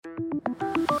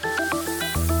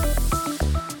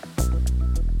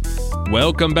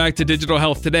Welcome back to Digital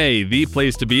Health Today, the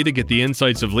place to be to get the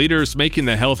insights of leaders making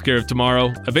the healthcare of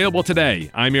tomorrow available today.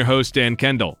 I'm your host, Dan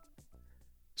Kendall.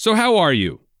 So how are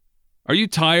you? Are you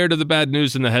tired of the bad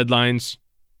news in the headlines?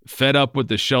 Fed up with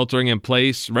the sheltering in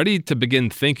place? Ready to begin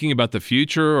thinking about the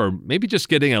future, or maybe just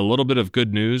getting a little bit of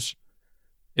good news?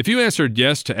 If you answered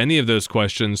yes to any of those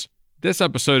questions, this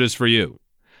episode is for you.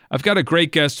 I've got a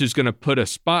great guest who's going to put a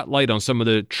spotlight on some of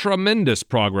the tremendous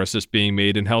progress that's being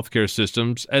made in healthcare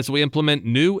systems as we implement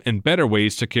new and better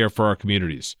ways to care for our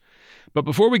communities. But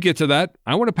before we get to that,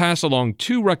 I want to pass along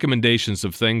 2 recommendations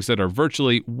of things that are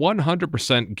virtually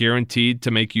 100% guaranteed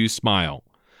to make you smile.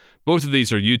 Both of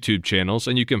these are YouTube channels,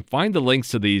 and you can find the links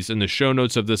to these in the show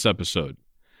notes of this episode.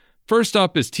 First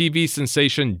up is TV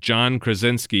sensation John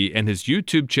Krasinski and his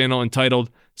YouTube channel entitled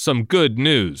Some Good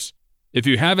News. If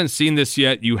you haven't seen this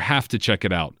yet, you have to check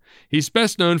it out. He's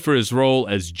best known for his role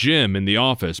as Jim in The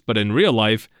Office, but in real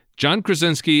life, John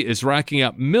Krasinski is racking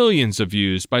up millions of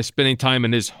views by spending time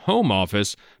in his home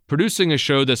office producing a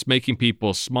show that's making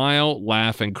people smile,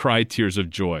 laugh, and cry tears of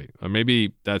joy. Or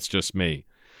maybe that's just me.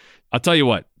 I'll tell you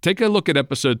what, take a look at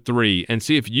episode 3 and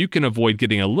see if you can avoid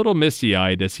getting a little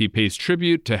misty-eyed as he pays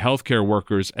tribute to healthcare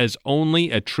workers as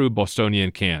only a true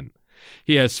Bostonian can.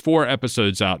 He has 4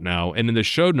 episodes out now, and in the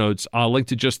show notes, I'll link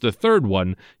to just the 3rd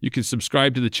one. You can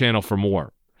subscribe to the channel for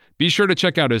more. Be sure to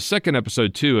check out his 2nd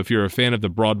episode, too, if you're a fan of the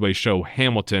Broadway show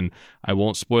Hamilton. I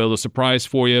won't spoil the surprise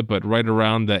for you, but right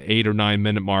around the 8 or 9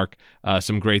 minute mark,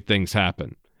 some great things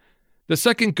happen. The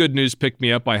second good news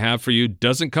pick-me-up I have for you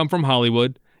doesn't come from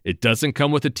Hollywood. It doesn't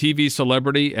come with a TV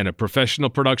celebrity and a professional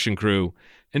production crew.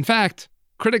 In fact,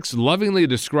 critics lovingly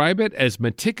describe it as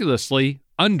meticulously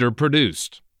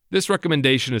underproduced. This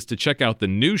recommendation is to check out the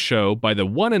new show by the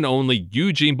one and only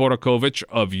Eugene Borukhovich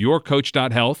of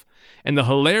YourCoach.Health and the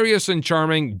hilarious and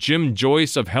charming Jim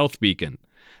Joyce of Health Beacon.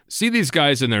 See these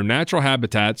guys in their natural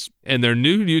habitats and their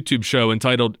new YouTube show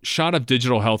entitled Shot of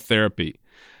Digital Health Therapy.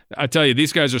 I tell you,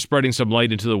 these guys are spreading some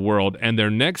light into the world, and their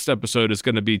next episode is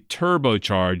going to be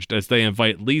turbocharged as they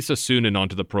invite Lisa Suennen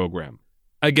onto the program.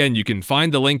 Again, you can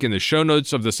find the link in the show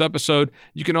notes of this episode.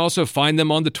 You can also find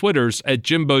them on the Twitters at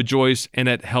Jimbo Joyce and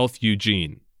at Health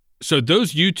Eugene. So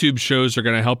those YouTube shows are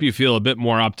going to help you feel a bit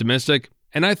more optimistic,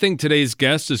 and I think today's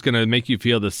guest is going to make you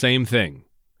feel the same thing.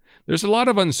 There's a lot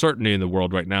of uncertainty in the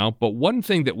world right now, but one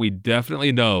thing that we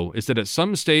definitely know is that at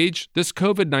some stage, this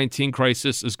COVID-19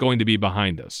 crisis is going to be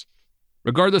behind us.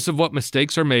 Regardless of what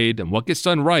mistakes are made and what gets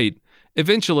done right,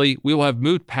 eventually, we will have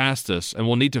moved past this and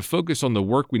we'll need to focus on the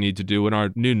work we need to do in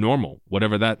our new normal,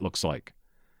 whatever that looks like.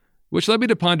 Which led me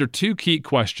to ponder 2 key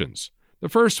questions. The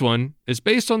first one is,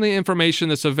 based on the information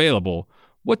that's available,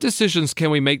 what decisions can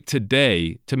we make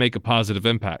today to make a positive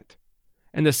impact?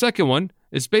 And the second one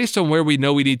is, based on where we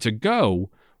know we need to go,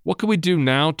 what can we do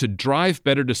now to drive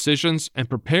better decisions and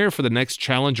prepare for the next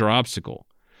challenge or obstacle?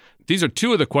 These are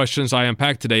 2 of the questions I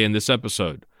unpacked today in this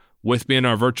episode. With me in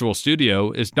our virtual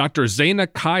studio is Dr. Zeina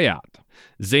Khayat.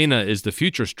 Zeina is the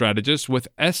future strategist with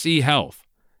SE Health.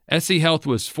 SE Health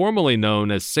was formerly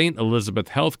known as St. Elizabeth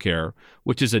Healthcare,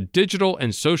 which is a digital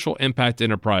and social impact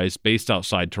enterprise based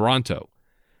outside Toronto.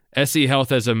 SE Health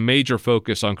has a major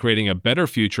focus on creating a better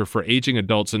future for aging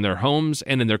adults in their homes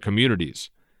and in their communities.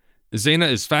 Zeina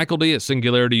is faculty at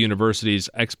Singularity University's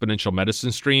Exponential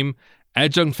Medicine stream,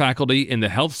 adjunct faculty in the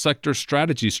Health Sector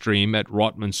Strategy stream at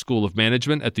Rotman School of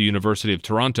Management at the University of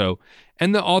Toronto,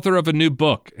 and the author of a new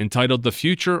book entitled The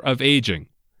Future of Aging.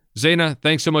 Zeina,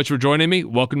 thanks so much for joining me.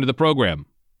 Welcome to the program.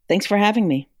 Thanks for having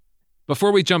me.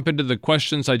 Before we jump into the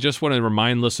questions, I just want to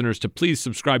remind listeners to please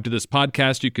subscribe to this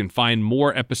podcast. You can find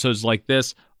more episodes like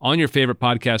this on your favorite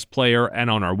podcast player and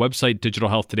on our website,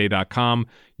 digitalhealthtoday.com.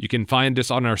 You can find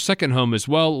us on our second home as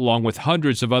well, along with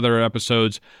hundreds of other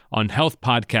episodes on Health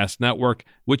Podcast Network,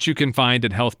 which you can find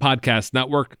at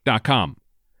healthpodcastnetwork.com.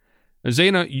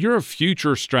 Zeina, you're a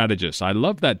future strategist. I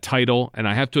love that title, and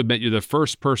I have to admit you're the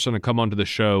first person to come onto the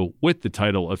show with the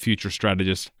title of future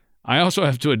strategist. I also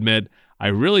have to admit, I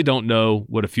really don't know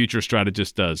what a future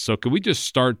strategist does. So can we just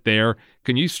start there?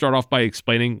 Can you start off by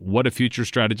explaining what a future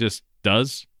strategist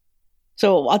does?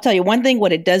 So I'll tell you one thing,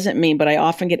 what it doesn't mean, but I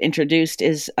often get introduced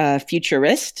is a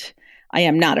futurist. I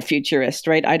am not a futurist,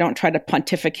 right? I don't try to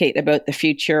pontificate about the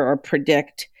future or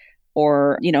predict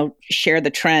or, share the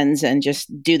trends and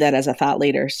just do that as a thought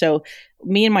leader. So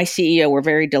me and my CEO were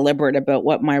very deliberate about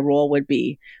what my role would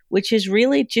be, which is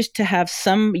really just to have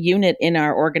some unit in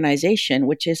our organization,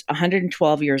 which is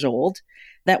 112 years old,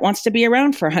 that wants to be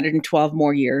around for 112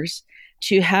 more years,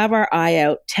 to have our eye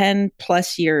out 10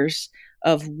 plus years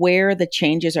of where the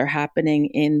changes are happening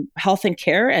in health and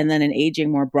care and then in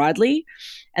aging more broadly,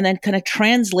 and then kind of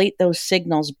translate those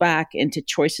signals back into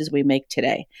choices we make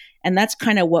today. And that's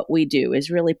kind of what we do,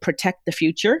 is really protect the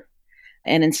future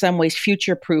and in some ways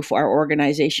future-proof our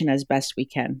organization as best we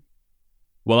can.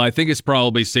 Well, I think it's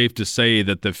probably safe to say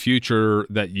that the future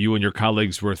that you and your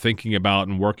colleagues were thinking about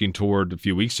and working toward a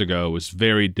few weeks ago was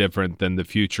very different than the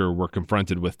future we're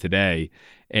confronted with today.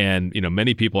 And,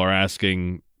 many people are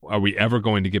asking, are we ever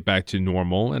going to get back to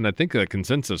normal? And I think the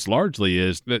consensus largely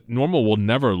is that normal will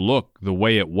never look the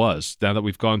way it was. Now that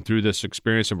we've gone through this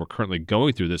experience and we're currently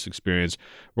going through this experience,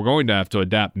 we're going to have to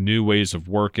adapt new ways of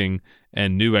working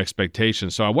and new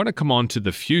expectations. So I want to come on to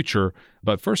the future,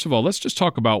 but first of all, let's just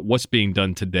talk about what's being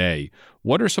done today.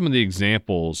 What are some of the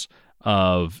examples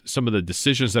of some of the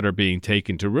decisions that are being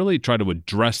taken to really try to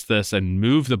address this and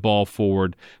move the ball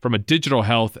forward from a digital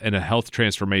health and a health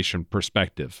transformation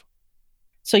perspective?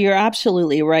 So you're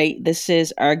absolutely right. This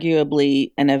is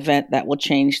arguably an event that will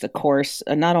change the course,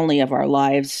 not only of our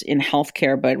lives in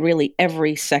healthcare, but really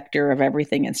every sector of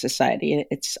everything in society.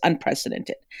 It's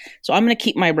unprecedented. So I'm going to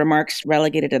keep my remarks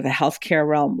relegated to the healthcare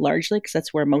realm largely, because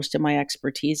that's where most of my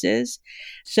expertise is.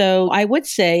 So I would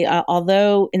say,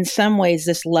 although in some ways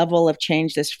this level of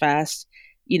change this fast,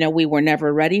 we were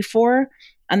never ready for,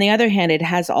 on the other hand, it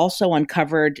has also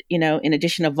uncovered, in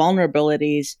addition to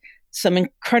vulnerabilities, some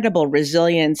incredible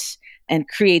resilience and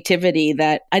creativity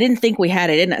that I didn't think we had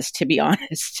it in us, to be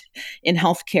honest, in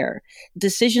healthcare.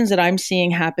 Decisions that I'm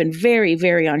seeing happen very,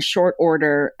 very on short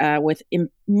order with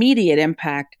immediate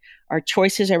impact are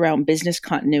choices around business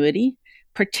continuity,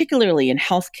 particularly in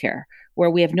healthcare, where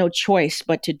we have no choice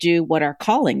but to do what our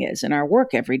calling is in our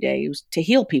work every day, to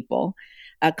heal people.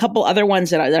 A couple other ones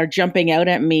that are jumping out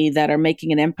at me that are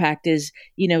making an impact is,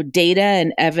 data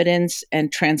and evidence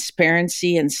and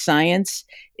transparency and science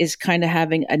is kind of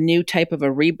having a new type of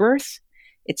a rebirth.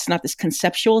 It's not this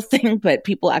conceptual thing, but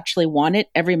people actually want it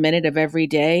every minute of every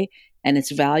day, and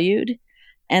it's valued.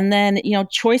 And then,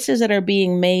 choices that are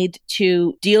being made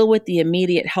to deal with the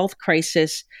immediate health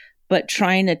crisis, but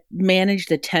trying to manage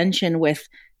the tension with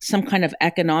some kind of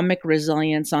economic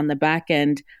resilience on the back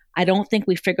end. I don't think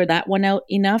we figured that one out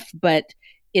enough, but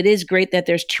it is great that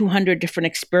there's 200 different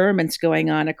experiments going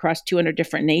on across 200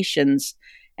 different nations,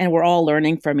 and we're all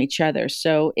learning from each other.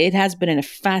 So it has been a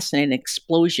fascinating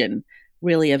explosion,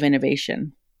 really, of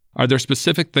innovation. Are there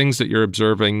specific things that you're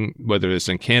observing, whether it's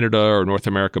in Canada or North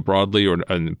America broadly or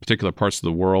in particular parts of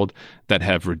the world, that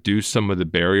have reduced some of the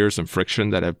barriers and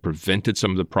friction that have prevented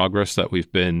some of the progress that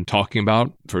we've been talking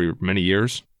about for many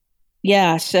years?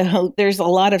 Yeah, so there's a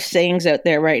lot of sayings out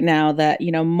there right now that,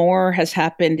 more has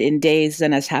happened in days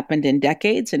than has happened in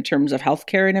decades in terms of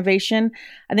healthcare innovation.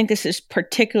 I think this is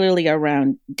particularly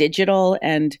around digital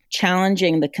and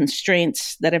challenging the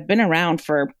constraints that have been around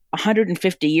for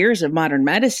 150 years of modern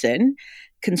medicine,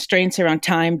 constraints around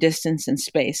time, distance, and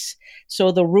space.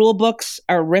 So the rule books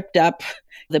are ripped up.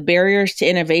 The barriers to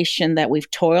innovation that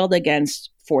we've toiled against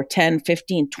for 10,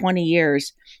 15, 20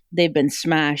 years, they've been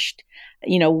smashed.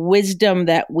 Wisdom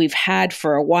that we've had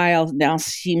for a while now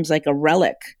seems like a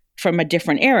relic from a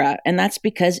different era. And that's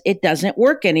because it doesn't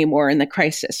work anymore in the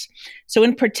crisis. So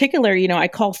in particular, I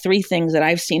call three things that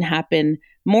I've seen happen.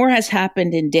 More has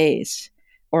happened in days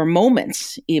or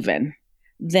moments even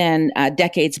than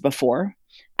decades before.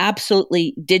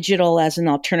 Absolutely digital as an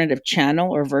alternative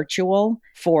channel or virtual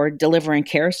for delivering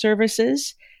care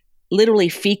services. Literally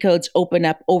fee codes open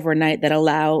up overnight that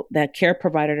allow that care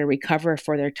provider to recover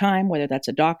for their time, whether that's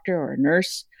a doctor or a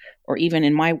nurse, or even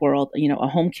in my world, a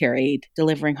home care aide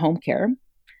delivering home care.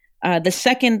 The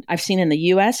second I've seen in the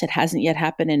US, it hasn't yet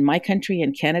happened in my country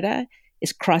in Canada,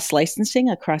 is cross-licensing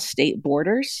across state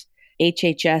borders.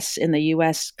 HHS in the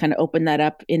US kind of opened that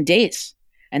up in days.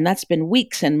 And that's been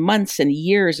weeks and months and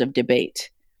years of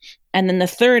debate. And then the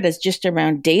third is just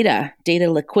around data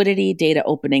liquidity, data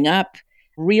opening up,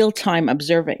 real-time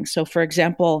observing. So for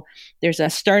example, there's a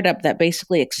startup that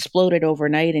basically exploded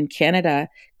overnight in Canada,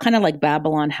 kind of like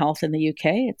Babylon Health in the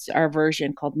UK. It's our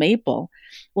version called Maple.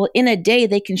 Well, in a day,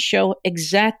 they can show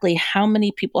exactly how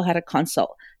many people had a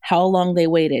consult, how long they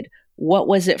waited, what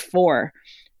was it for.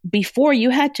 Before,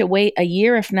 you had to wait a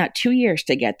year, if not 2 years,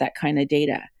 to get that kind of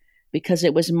data because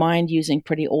it was mined using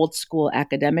pretty old school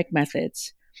academic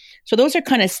methods. So those are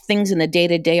kind of things in the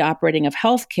day-to-day operating of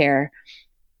healthcare.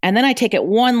 And then I take it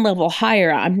one level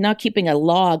higher. I'm now keeping a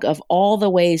log of all the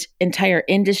ways entire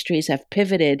industries have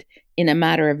pivoted in a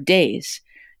matter of days.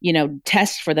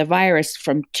 Tests for the virus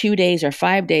from 2 days or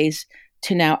 5 days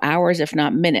to now hours, if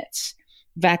not minutes.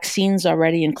 Vaccines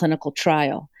already in clinical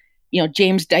trial.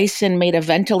 James Dyson made a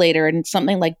ventilator in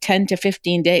something like 10 to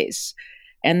 15 days.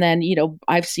 And then,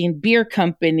 I've seen beer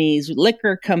companies,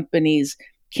 liquor companies,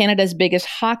 Canada's biggest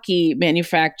hockey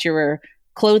manufacturer,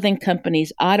 clothing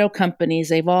companies, auto companies,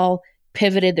 they've all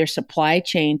pivoted their supply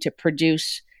chain to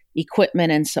produce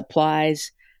equipment and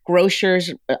supplies.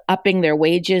 Grocers upping their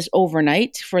wages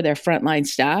overnight for their frontline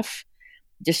staff,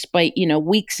 despite,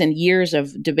 weeks and years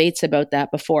of debates about that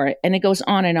before. And it goes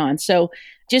on and on. So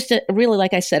just really,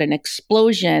 like I said, an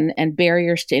explosion and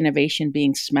barriers to innovation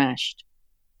being smashed.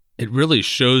 It really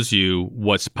shows you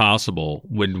what's possible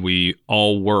when we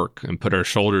all work and put our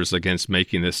shoulders against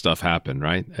making this stuff happen,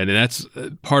 right? And that's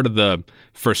part of the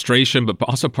frustration, but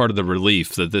also part of the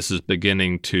relief that this is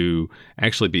beginning to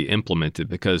actually be implemented,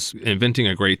 because inventing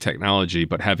a great technology,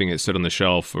 but having it sit on the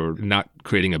shelf or not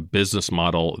creating a business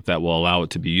model that will allow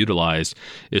it to be utilized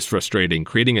is frustrating.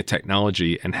 Creating a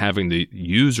technology and having the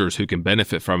users who can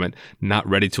benefit from it not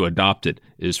ready to adopt it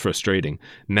is frustrating.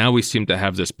 Now we seem to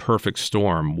have this perfect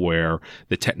storm where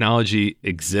the technology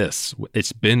exists.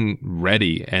 It's been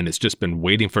ready and it's just been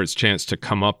waiting for its chance to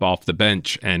come up off the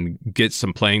bench and get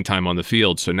some playing time on the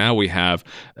field. So now we have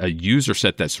a user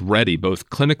set that's ready, both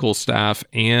clinical staff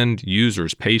and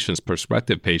users, patients,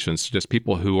 prospective patients, just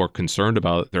people who are concerned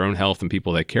about their own health and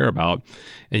people they care about.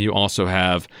 And you also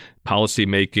have policy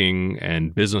making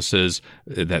and businesses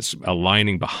that's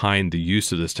aligning behind the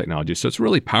use of this technology. So it's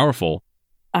really powerful.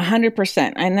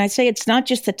 100%. And I say it's not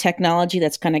just the technology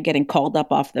that's kind of getting called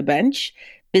up off the bench.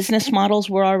 Business models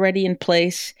were already in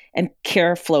place and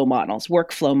care flow models,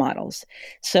 workflow models.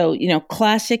 So,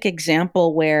 classic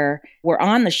example where we're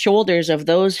on the shoulders of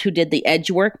those who did the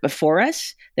edge work before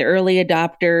us, the early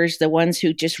adopters, the ones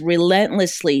who just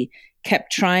relentlessly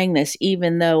kept trying this,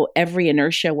 even though every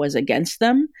inertia was against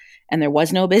them and there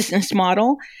was no business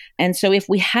model. And so if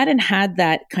we hadn't had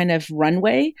that kind of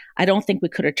runway, I don't think we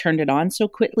could have turned it on so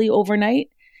quickly overnight.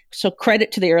 So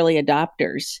credit to the early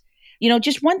adopters.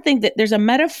 Just one thing, that there's a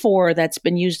metaphor that's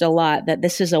been used a lot, that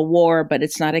this is a war, but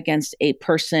it's not against a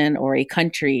person or a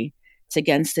country. It's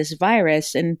against this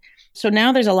virus. And so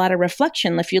now there's a lot of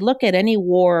reflection. If you look at any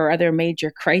war or other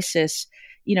major crisis,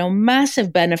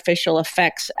 massive beneficial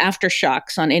effects,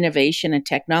 aftershocks on innovation and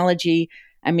technology.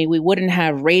 I mean, we wouldn't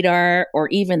have radar or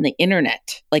even the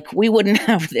internet. Like, we wouldn't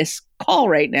have this call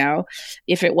right now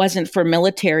if it wasn't for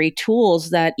military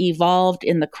tools that evolved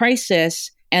in the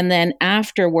crisis. And then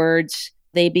afterwards,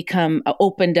 they become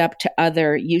opened up to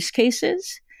other use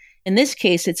cases. In this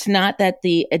case, it's not that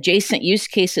the adjacent use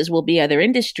cases will be other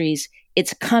industries.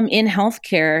 It's come in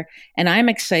healthcare. And I'm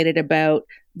excited about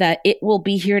that it will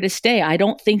be here to stay. I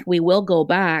don't think we will go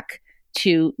back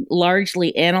to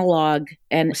largely analog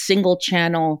and single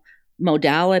channel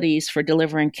modalities for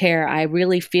delivering care. I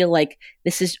really feel like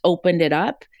this has opened it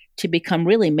up to become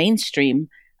really mainstream,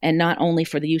 and not only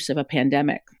for the use of a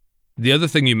pandemic. The other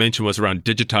thing you mentioned was around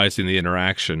digitizing the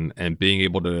interaction and being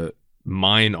able to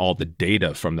mine all the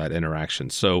data from that interaction.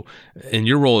 So in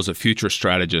your role as a future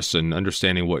strategist and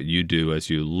understanding what you do as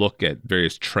you look at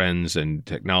various trends and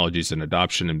technologies and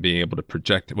adoption and being able to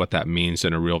project what that means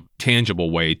in a real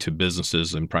tangible way to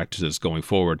businesses and practices going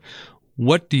forward,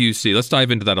 what do you see? Let's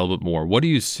dive into that a little bit more. What do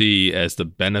you see as the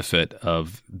benefit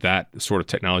of that sort of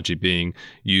technology being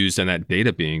used and that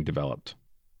data being developed?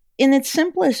 In its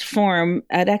simplest form,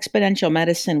 at Exponential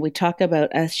Medicine, we talk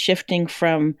about us shifting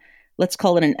from, let's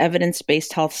call it an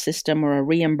evidence-based health system or a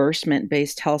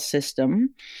reimbursement-based health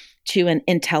system, to an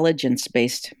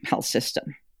intelligence-based health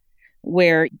system,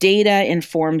 where data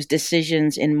informs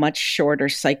decisions in much shorter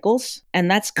cycles.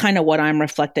 And that's kind of what I'm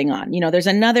reflecting on. There's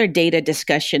another data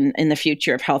discussion in the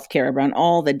future of healthcare around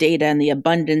all the data and the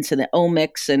abundance and the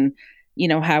omics and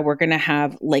how we're going to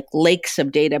have like lakes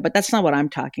of data, but that's not what I'm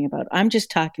talking about. I'm just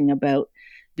talking about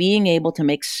being able to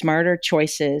make smarter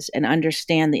choices and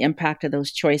understand the impact of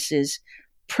those choices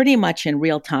pretty much in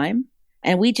real time.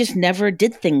 And we just never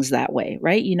did things that way,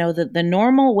 right? The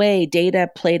normal way data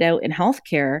played out in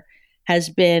healthcare has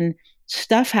been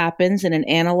stuff happens in an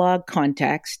analog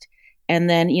context. And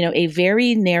then, a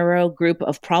very narrow group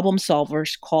of problem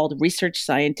solvers called research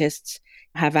scientists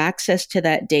have access to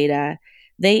that data.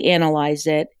 They analyze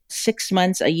it. 6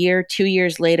 months, a year, 2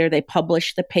 years later, they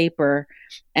publish the paper.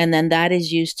 And then that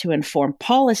is used to inform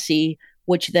policy,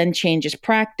 which then changes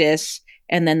practice.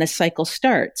 And then the cycle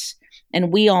starts.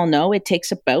 And we all know it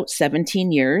takes about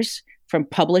 17 years from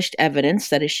published evidence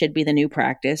that it should be the new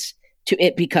practice to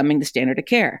it becoming the standard of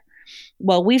care.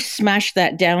 Well, we've smashed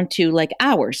that down to like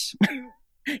hours.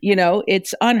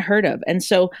 It's unheard of. And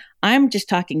so I'm just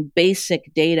talking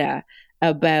basic data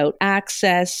about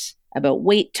access, about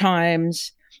wait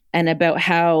times, and about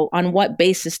how, on what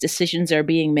basis decisions are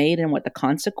being made and what the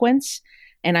consequence.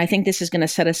 And I think this is going to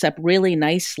set us up really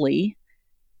nicely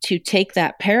to take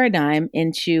that paradigm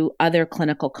into other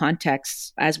clinical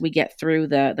contexts as we get through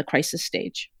the crisis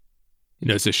stage.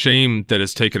 It's a shame that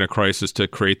it's taken a crisis to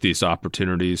create these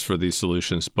opportunities for these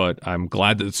solutions, but I'm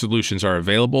glad that the solutions are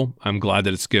available. I'm glad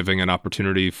that it's giving an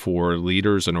opportunity for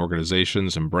leaders and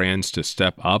organizations and brands to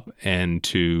step up and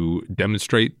to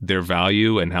demonstrate their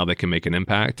value and how they can make an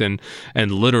impact and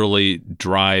literally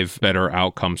drive better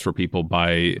outcomes for people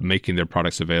by making their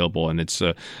products available. And it's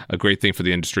a great thing for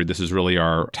the industry. This is really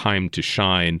our time to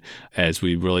shine as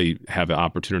we really have an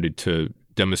opportunity to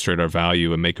demonstrate our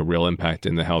value and make a real impact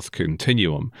in the health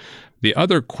continuum. The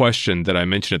other question that I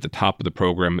mentioned at the top of the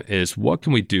program is, what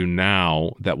can we do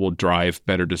now that will drive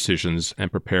better decisions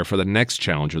and prepare for the next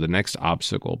challenge or the next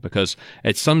obstacle? Because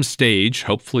at some stage,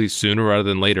 hopefully sooner rather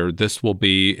than later, this will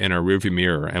be in our rearview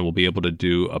mirror and we'll be able to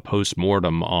do a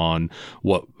post-mortem on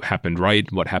what happened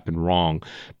right, what happened wrong.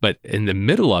 But in the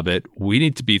middle of it, we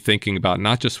need to be thinking about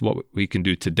not just what we can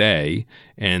do today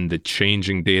and the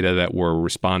changing data that we're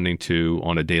responding to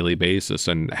on a daily basis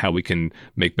and how we can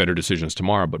make better decisions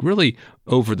tomorrow, but really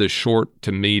over the short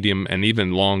to medium and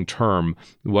even long term,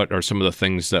 what are some of the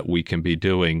things that we can be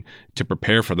doing to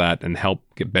prepare for that and help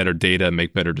get better data,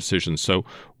 make better decisions? So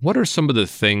what are some of the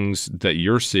things that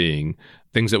you're seeing,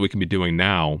 things that we can be doing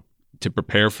now to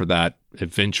prepare for that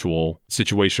eventual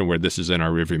situation where this is in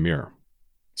our rearview mirror?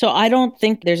 So I don't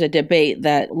think there's a debate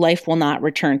that life will not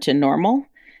return to normal.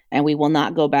 And we will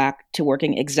not go back to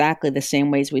working exactly the same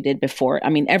ways we did before. I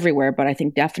mean, everywhere, but I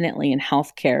think definitely in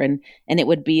healthcare. And it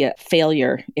would be a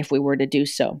failure if we were to do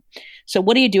so. So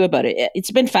what do you do about it? It's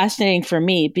been fascinating for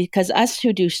me because us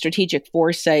who do strategic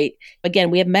foresight, again,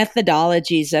 we have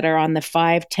methodologies that are on the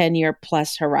 5-10 year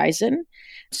plus horizon.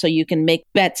 So you can make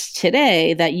bets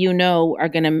today that are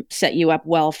going to set you up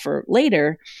well for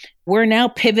later. We're now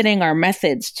pivoting our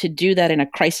methods to do that in a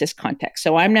crisis context.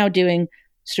 So I'm now doing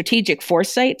strategic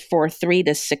foresight for 3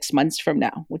 to 6 months from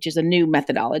now, which is a new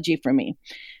methodology for me.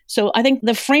 So I think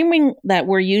the framing that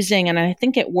we're using, and I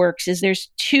think it works, is there's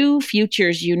 2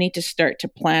 futures you need to start to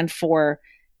plan for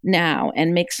now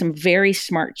and make some very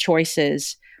smart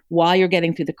choices while you're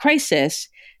getting through the crisis,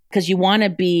 because you want to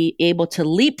be able to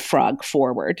leapfrog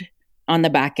forward on the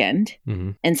back end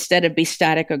instead of be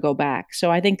static or go back.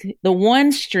 So I think the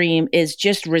one stream is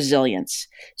just resilience.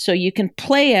 So you can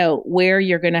play out where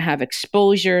you're going to have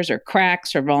exposures or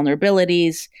cracks or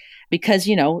vulnerabilities because,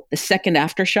 the second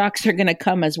aftershocks are going to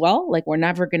come as well. Like we're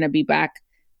never going to be back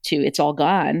to it's all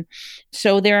gone.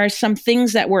 So there are some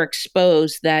things that were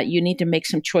exposed that you need to make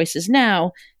some choices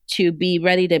now to be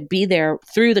ready to be there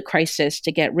through the crisis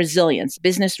to get resilience,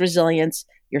 business resilience,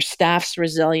 your staff's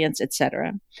resilience, et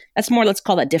cetera. That's more, let's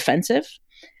call that defensive.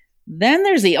 Then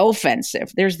there's the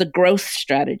offensive. There's the growth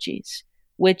strategies,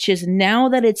 which is now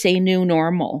that it's a new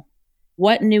normal,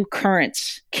 what new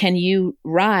currents can you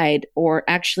ride or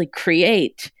actually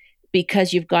create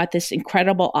because you've got this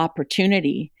incredible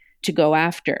opportunity to go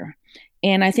after?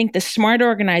 And I think the smart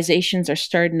organizations are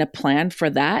starting to plan for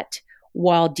that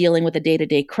while dealing with a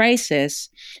day-to-day crisis.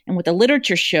 And what the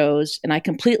literature shows, and I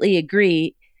completely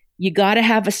agree, you got to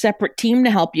have a separate team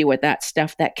to help you with that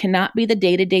stuff. That cannot be the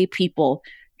day-to-day people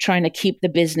trying to keep the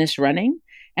business running.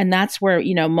 And that's where,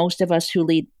 most of us who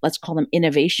lead, let's call them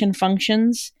innovation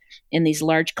functions in these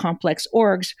large complex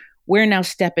orgs, we're now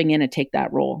stepping in to take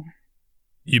that role.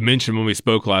 You mentioned when we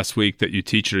spoke last week that you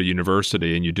teach at a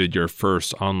university and you did your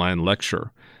first online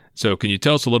lecture. So can you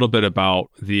tell us a little bit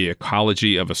about the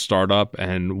ecology of a startup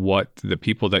and what the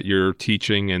people that you're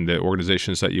teaching and the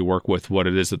organizations that you work with, what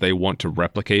it is that they want to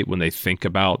replicate when they think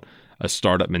about a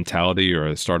startup mentality or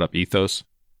a startup ethos?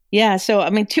 Yeah. So,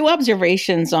 2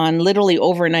 observations on literally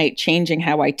overnight changing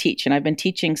how I teach. And I've been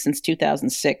teaching since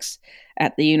 2006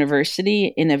 at the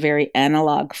university in a very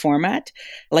analog format,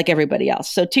 like everybody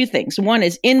else. So 2 things. One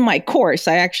is in my course,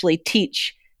 I actually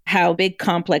teach how big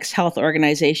complex health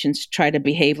organizations try to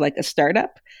behave like a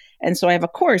startup. And so I have a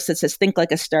course that says Think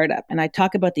Like a Startup. And I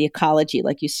talk about the ecology,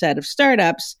 like you said, of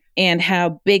startups and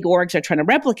how big orgs are trying to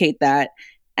replicate that.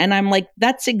 And I'm like,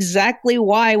 that's exactly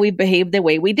why we behaved the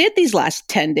way we did these last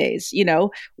 10 days.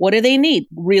 What do they need?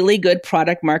 Really good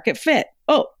product market fit.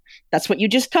 Oh, that's what you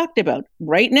just talked about.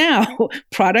 Right now,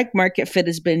 product market fit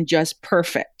has been just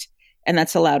perfect. And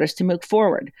that's allowed us to move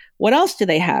forward. What else do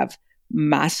they have?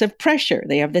 Massive pressure.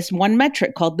 They have this one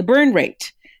metric called the burn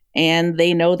rate, and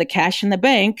they know the cash in the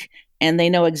bank, and they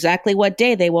know exactly what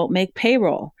day they won't make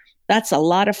payroll. That's a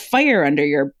lot of fire under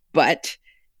your butt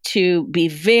to be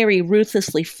very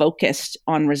ruthlessly focused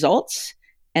on results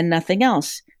and nothing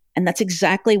else. And that's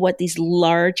exactly what these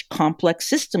large, complex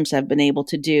systems have been able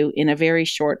to do in a very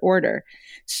short order.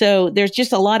 So there's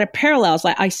just a lot of parallels.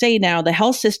 I say now the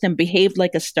health system behaved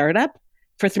like a startup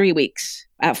for 3 weeks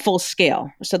at full scale.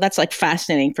 So that's like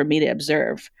fascinating for me to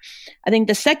observe. I think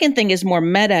the second thing is more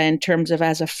meta in terms of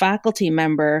as a faculty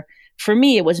member. For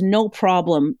me, it was no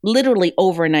problem literally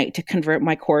overnight to convert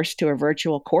my course to a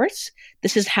virtual course.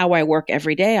 This is how I work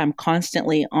every day. I'm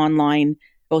constantly online,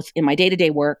 both in my day-to-day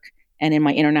work and in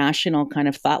my international kind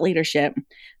of thought leadership.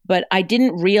 But I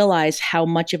didn't realize how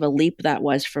much of a leap that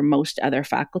was for most other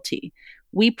faculty.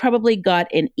 We probably got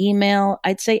an email,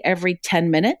 I'd say every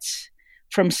 10 minutes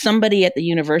from somebody at the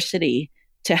university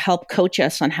to help coach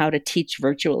us on how to teach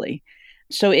virtually.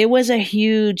 So it was a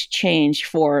huge change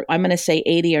for, I'm going to say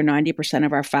 80 or 90%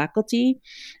 of our faculty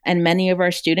and many of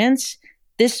our students.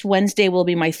 This Wednesday will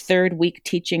be my 3rd week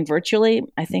teaching virtually.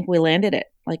 I think we landed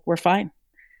it. Like, we're fine.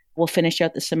 We'll finish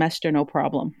out the semester, no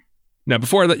problem. Now,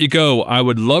 before I let you go, I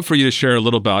would love for you to share a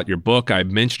little about your book. I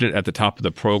mentioned it at the top of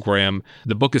the program.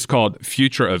 The book is called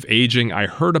Future of Aging. I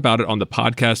heard about it on the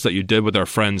podcast that you did with our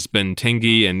friends Ben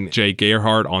Tingey and Jay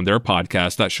Gerhardt on their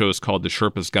podcast. That show is called The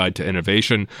Sherpa's Guide to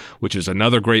Innovation, which is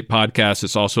another great podcast.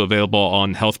 It's also available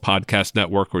on Health Podcast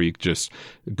Network, where you can just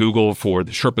Google for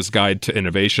The Sherpa's Guide to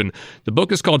Innovation. The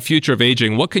book is called Future of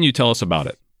Aging. What can you tell us about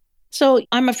it? So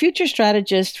I'm a future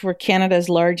strategist for Canada's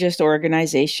largest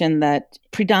organization that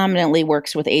predominantly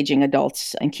works with aging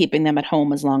adults and keeping them at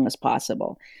home as long as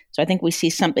possible. So I think we see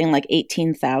something like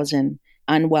 18,000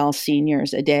 unwell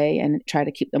seniors a day and try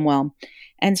to keep them well.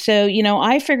 And so,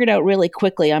 I figured out really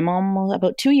quickly, I'm almost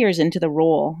about 2 years into the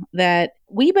role, that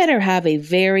we better have a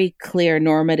very clear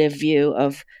normative view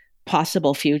of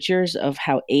possible futures of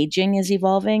how aging is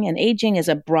evolving. And aging is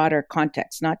a broader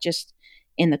context, not just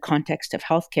in the context of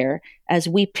healthcare, as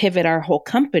we pivot our whole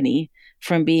company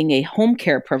from being a home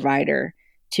care provider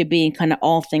to being kind of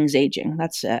all things aging.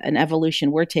 That's an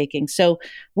evolution we're taking. So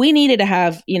we needed to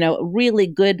have, a really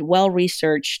good,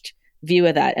 well-researched view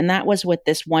of that. And that was with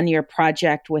this 1-year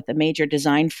project with a major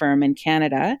design firm in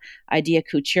Canada, Idea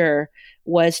Couture,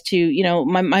 was to,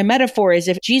 my metaphor is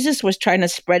if Jesus was trying to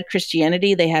spread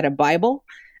Christianity, they had a Bible.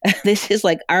 This is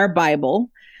like our Bible,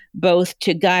 both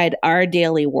to guide our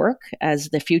daily work as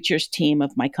the futures team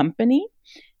of my company,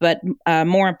 but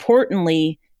more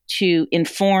importantly, to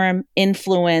inform,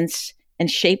 influence,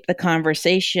 and shape the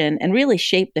conversation and really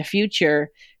shape the future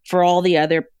for all the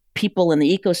other people in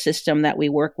the ecosystem that we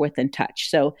work with and touch.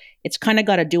 So it's kind of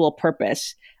got a dual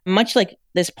purpose. Much like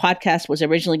this podcast was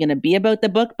originally going to be about the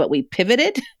book, but we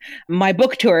pivoted. My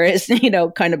book tour has,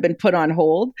 kind of been put on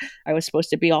hold. I was supposed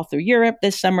to be all through Europe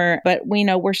this summer, but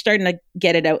we're starting to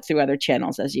get it out through other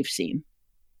channels, as you've seen.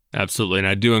 Absolutely. And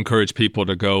I do encourage people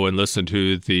to go and listen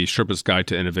to the Sherpa's Guide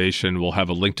to Innovation. We'll have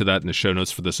a link to that in the show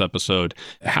notes for this episode.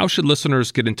 How should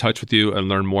listeners get in touch with you and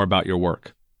learn more about your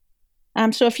work?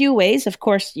 So a few ways. Of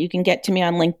course, you can get to me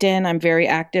on LinkedIn. I'm very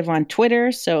active on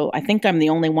Twitter. So I think I'm the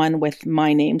only one with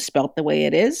my name spelt the way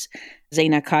it is,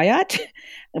 Zeina Kayat,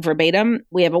 verbatim.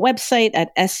 We have a website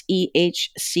at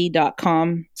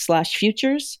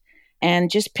sehc.com/futures.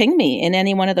 And just ping me in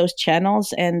any one of those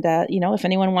channels. And, if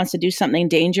anyone wants to do something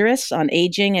dangerous on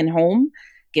aging and home,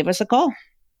 give us a call.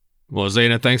 Well,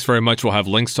 Zeina, thanks very much. We'll have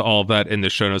links to all of that in the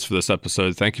show notes for this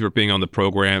episode. Thank you for being on the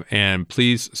program. And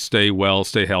please stay well,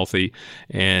 stay healthy,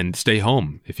 and stay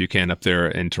home if you can up there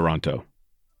in Toronto.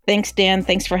 Thanks, Dan.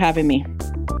 Thanks for having me.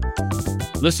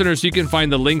 Listeners, you can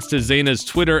find the links to Zeina's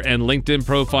Twitter and LinkedIn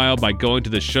profile by going to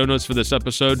the show notes for this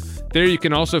episode. There you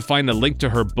can also find a link to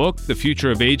her book, The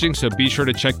Future of Aging, so be sure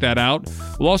to check that out.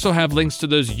 We'll also have links to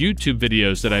those YouTube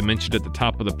videos that I mentioned at the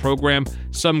top of the program,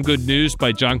 Some Good News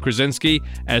by John Krasinski,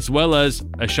 as well as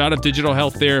A Shot of Digital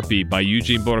Health Therapy by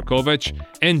Eugene Borakovich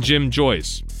and Jim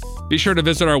Joyce. Be sure to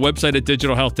visit our website at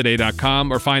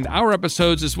digitalhealthtoday.com or find our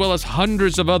episodes as well as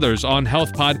hundreds of others on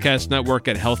Health Podcast Network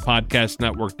at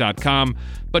healthpodcastnetwork.com.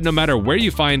 But no matter where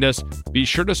you find us, be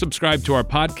sure to subscribe to our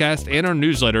podcast and our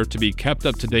newsletter to be kept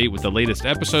up to date with the latest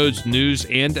episodes, news,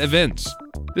 and events.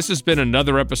 This has been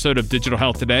another episode of Digital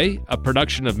Health Today, a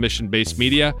production of Mission Based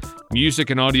Media. Music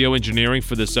and audio engineering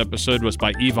for this episode was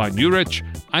by Ivan Jurich.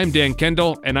 I'm Dan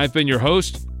Kendall, and I've been your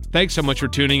host. Thanks so much for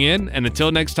tuning in, and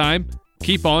until next time,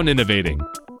 keep on innovating.